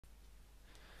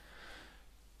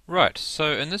Right,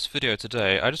 so in this video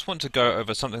today I just want to go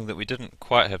over something that we didn't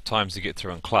quite have time to get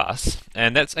through in class,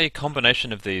 and that's a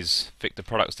combination of these vector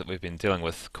products that we've been dealing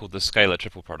with called the scalar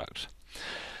triple product.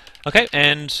 Okay,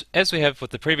 and as we have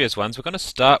with the previous ones, we're going to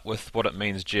start with what it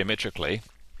means geometrically,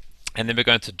 and then we're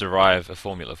going to derive a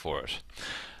formula for it.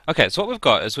 Okay, so what we've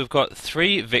got is we've got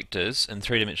three vectors in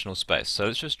three-dimensional space, so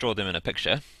let's just draw them in a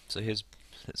picture. So let's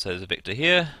say there's a vector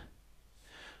here,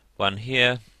 one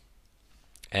here,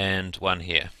 and one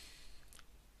here.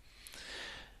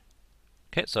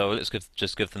 Okay, so let's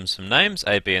just give them some names,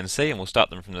 A, B, and C, and we'll start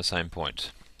them from the same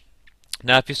point.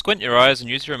 Now, if you squint your eyes and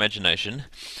use your imagination,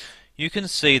 you can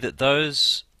see that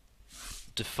those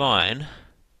define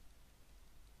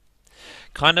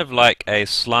kind of like a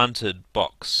slanted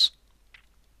box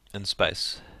in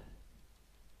space.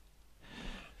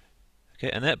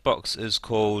 Okay, and that box is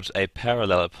called a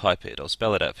parallelepiped. I'll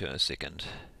spell it out for you in a second.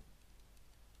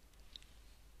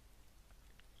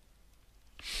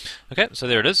 Okay, so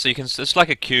there it is. So you can, it's like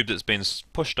a cube that's been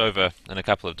pushed over in a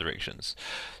couple of directions.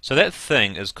 So that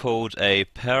thing is called a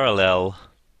parallelepiped.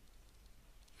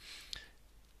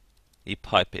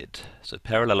 So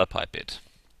parallelepiped.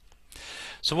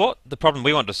 So what the problem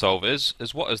we want to solve is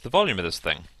what is the volume of this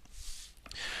thing?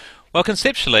 Well,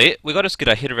 conceptually, we've got to get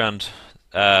our head around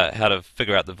how to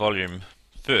figure out the volume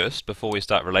first before we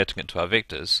start relating it to our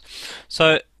vectors.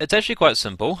 So it's actually quite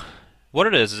simple. What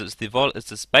it is it's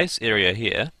the space area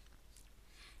here.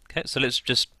 Okay, so let's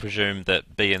just presume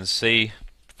that B and C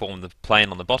form the plane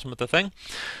on the bottom of the thing.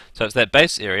 So it's that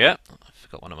base area, I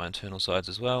forgot one of my internal sides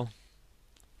as well,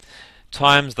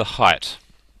 times the height.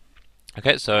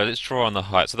 Okay, so let's draw on the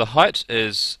height. So the height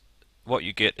is what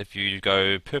you get if you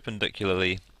go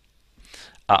perpendicularly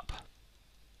up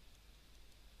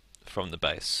from the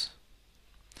base.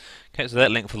 Okay, so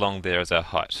that length along there is our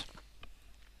height.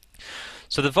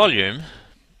 So the volume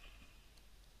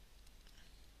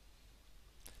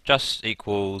just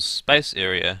equals space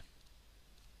area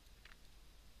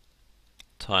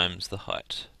times the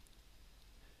height.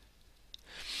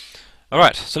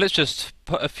 Alright, so let's just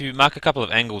mark a couple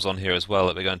of angles on here as well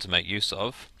that we're going to make use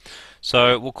of.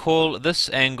 So we'll call this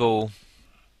angle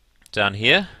down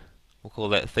here, we'll call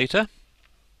that theta,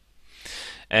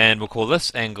 and we'll call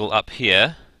this angle up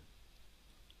here,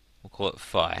 we'll call it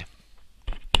phi.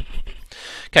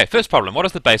 Okay, first problem, what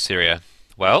is the base area?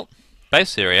 Well,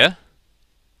 base area,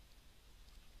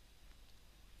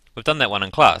 we've done that one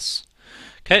in class.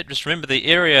 Okay, just remember the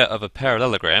area of a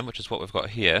parallelogram, which is what we've got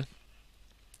here,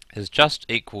 is just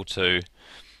equal to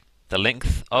the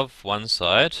length of one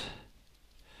side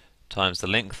times the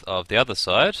length of the other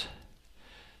side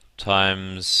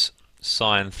times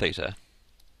sine theta.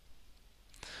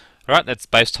 Alright, that's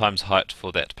base times height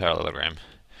for that parallelogram.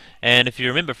 And if you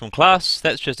remember from class,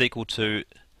 that's just equal to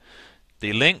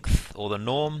the length, or the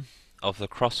norm, of the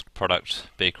cross product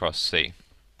B cross C.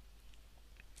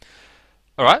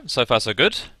 Alright, so far so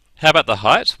good. How about the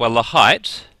height? Well, the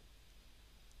height,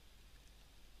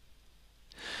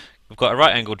 we've got a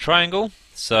right angled triangle,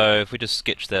 so if we just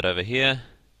sketch that over here,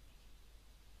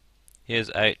 here's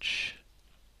H,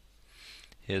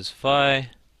 here's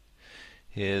phi,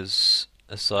 here's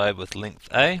a side with length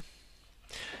A.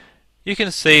 You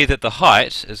can see that the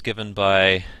height is given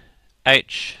by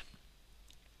H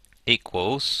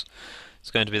equals,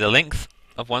 it's going to be the length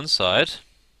of one side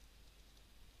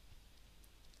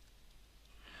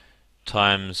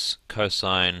times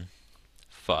cosine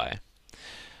phi.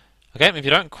 Okay, if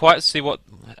you don't quite see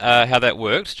how that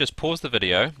works, just pause the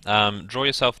video, draw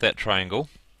yourself that triangle,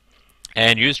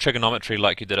 and use trigonometry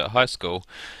like you did at high school,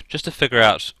 just to figure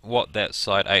out what that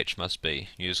side H must be.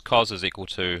 Use cos is equal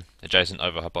to adjacent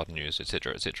over hypotenuse,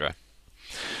 etc., etc.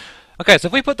 Okay, so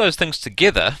if we put those things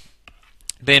together,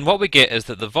 then what we get is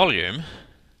that the volume,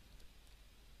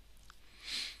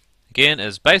 again,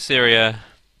 is base area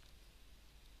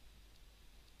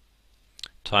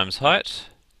times height.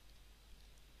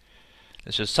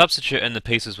 Let's just substitute in the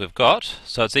pieces we've got,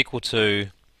 so it's equal to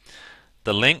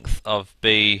the length of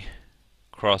B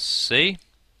cross C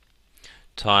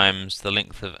times the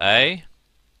length of A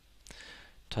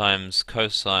times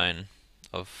cosine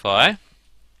of phi.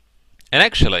 And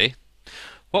actually,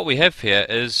 what we have here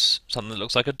is something that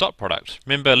looks like a dot product.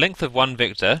 Remember, length of one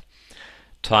vector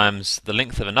times the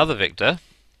length of another vector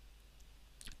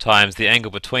times the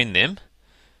angle between them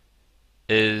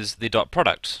is the dot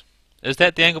product. Is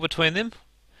that the angle between them?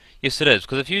 Yes, it is,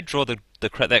 because if you draw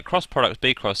that cross product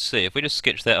B cross C, if we just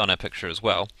sketch that on our picture as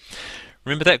well,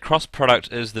 remember that cross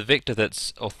product is the vector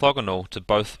that's orthogonal to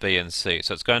both B and C,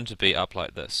 so it's going to be up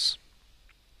like this,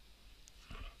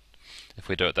 if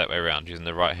we do it that way around, using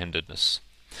the right-handedness.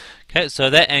 Okay, so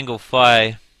that angle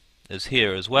phi is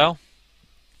here as well,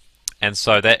 and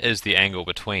so that is the angle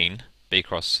between B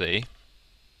cross C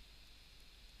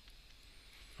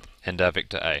and our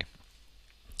vector A.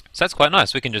 So that's quite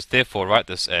nice. We can just therefore write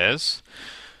this as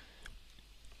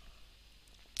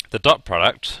the dot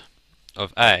product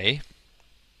of A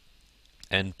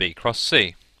and B cross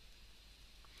C.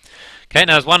 Okay,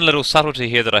 now there's one little subtlety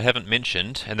here that I haven't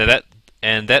mentioned, and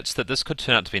that's that this could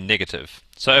turn out to be negative.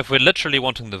 So if we're literally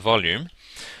wanting the volume,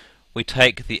 we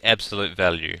take the absolute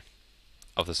value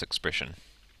of this expression.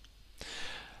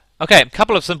 Okay, a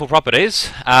couple of simple properties.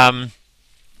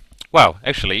 Well,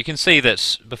 actually, you can see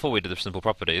that before we do the simple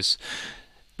properties,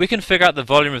 we can figure out the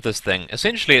volume of this thing.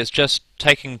 Essentially, it's just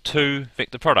taking two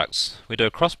vector products. We do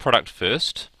a cross product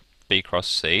first, B cross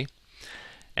C,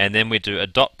 and then we do a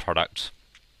dot product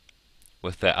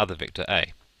with that other vector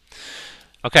A.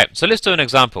 Okay, so let's do an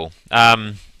example.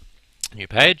 New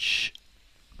page.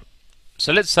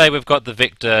 So let's say we've got the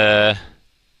vector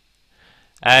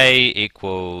A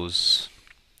equals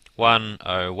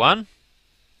 101,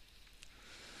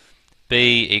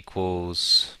 B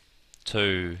equals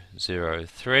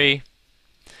 203,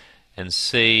 and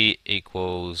C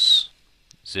equals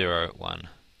 010.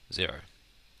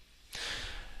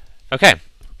 Okay,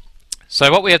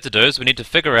 so what we have to do is we need to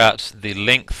figure out the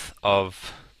length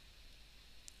of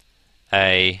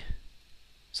A,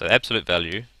 so the absolute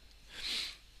value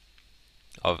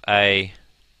of A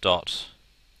dot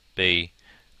B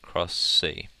cross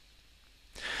C.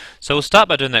 So we'll start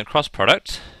by doing that cross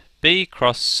product. B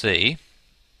cross C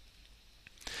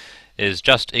is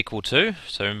just equal to,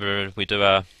 so remember we do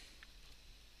our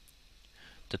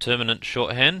determinant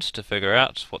shorthand to figure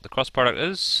out what the cross product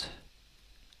is.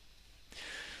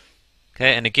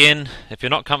 Okay, and again, if you're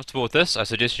not comfortable with this, I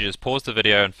suggest you just pause the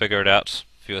video and figure it out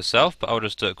for yourself, but I'll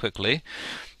just do it quickly.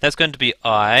 That's going to be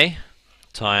I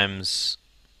times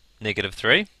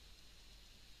 -3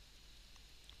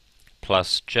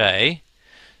 plus J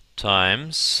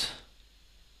times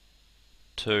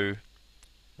 2,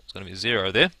 it's going to be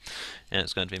 0 there, and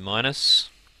it's going to be minus,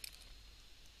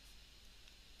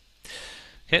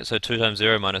 okay, so 2 times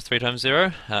 0 minus 3 times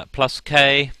 0, plus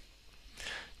K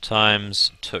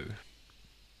times 2.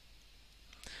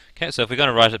 Okay, so if we're going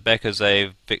to write it back as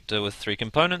a vector with 3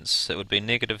 components, it would be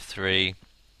 -3,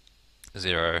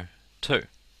 0, 2.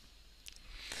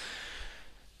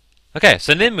 Okay,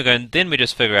 so then we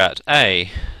just figure out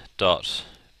A dot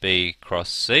B cross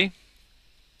C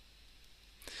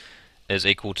is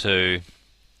equal to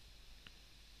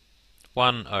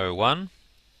 101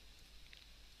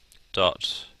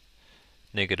 dot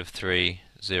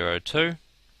 -302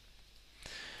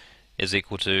 is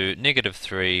equal to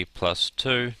 -3 plus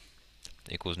 2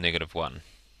 equals -1.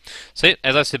 See,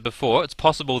 as I said before, it's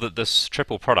possible that this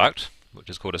triple product, which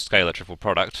is called a scalar triple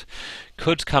product,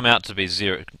 could come out to be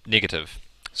negative.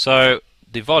 So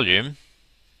the volume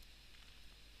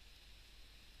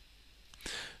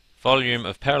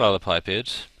of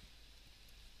parallelepiped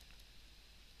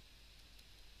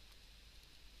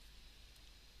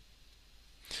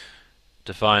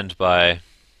defined by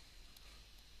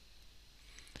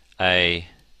A,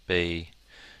 B,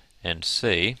 and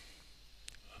C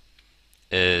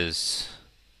is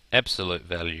absolute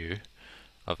value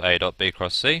of A dot B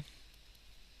cross C,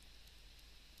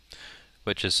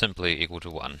 which is simply equal to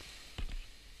 1.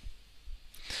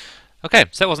 Okay,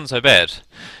 so that wasn't so bad.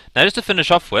 Now just to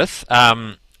finish off with,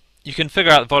 you can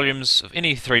figure out volumes of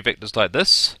any three vectors like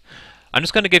this. I'm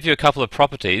just going to give you a couple of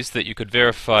properties that you could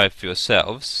verify for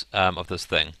yourselves of this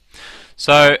thing.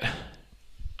 So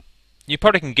you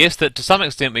probably can guess that to some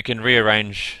extent we can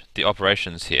rearrange the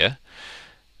operations here.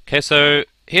 Okay, so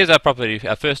here's our property,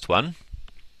 our first one,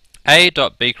 A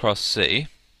dot B cross C.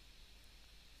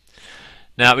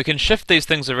 Now we can shift these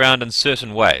things around in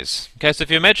certain ways. Okay, so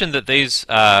if you imagine that these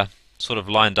are sort of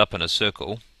lined up in a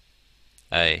circle,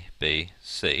 A, B,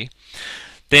 C,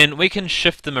 then we can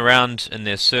shift them around in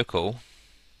their circle.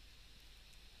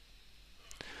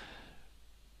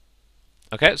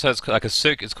 Okay, so it's like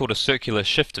it's called a circular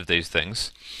shift of these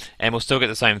things, and we'll still get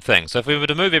the same thing. So if we were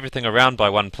to move everything around by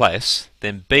one place,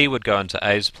 then B would go into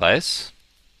A's place,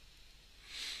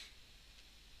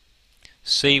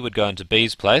 C would go into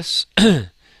B's place,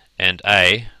 and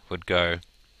A would go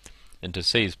into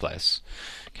C's place.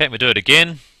 Okay, we do it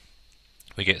again.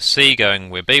 We get C going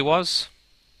where B was,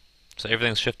 so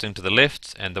everything's shifting to the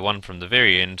left, and the one from the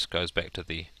very end goes back to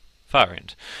the far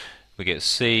end. We get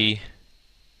C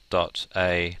dot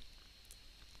A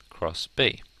cross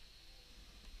B.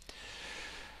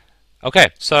 Okay,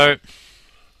 so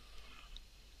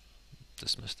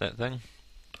dismiss that thing.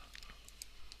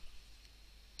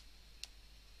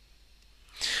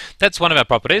 That's one of our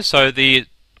properties. So the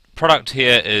product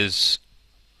here is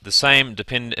the same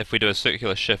if we do a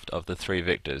circular shift of the three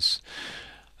vectors.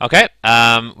 Okay,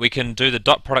 we can do the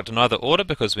dot product in either order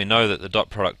because we know that the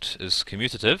dot product is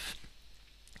commutative.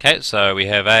 Okay, so we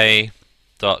have A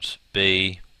dot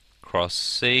B cross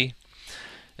C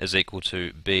is equal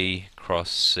to B cross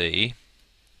C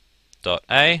dot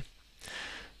A.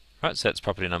 Right, so that's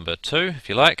property number 2, if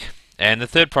you like. And the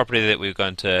third property that we're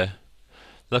going to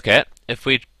look at, if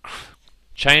we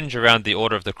change around the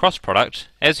order of the cross product,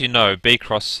 as you know, B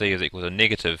cross C is equal to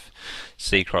negative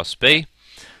C cross B,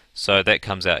 so that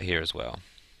comes out here as well.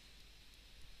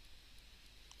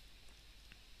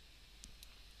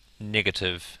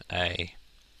 Negative A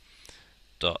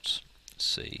dot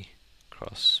C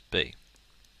cross B.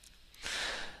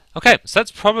 Okay, so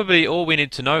that's probably all we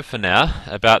need to know for now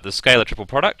about the scalar triple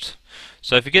product.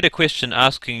 So if you get a question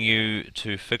asking you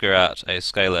to figure out a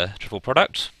scalar triple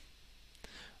product,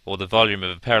 or the volume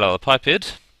of a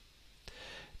parallelepiped,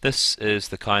 this is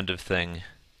the kind of thing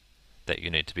that you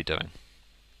need to be doing.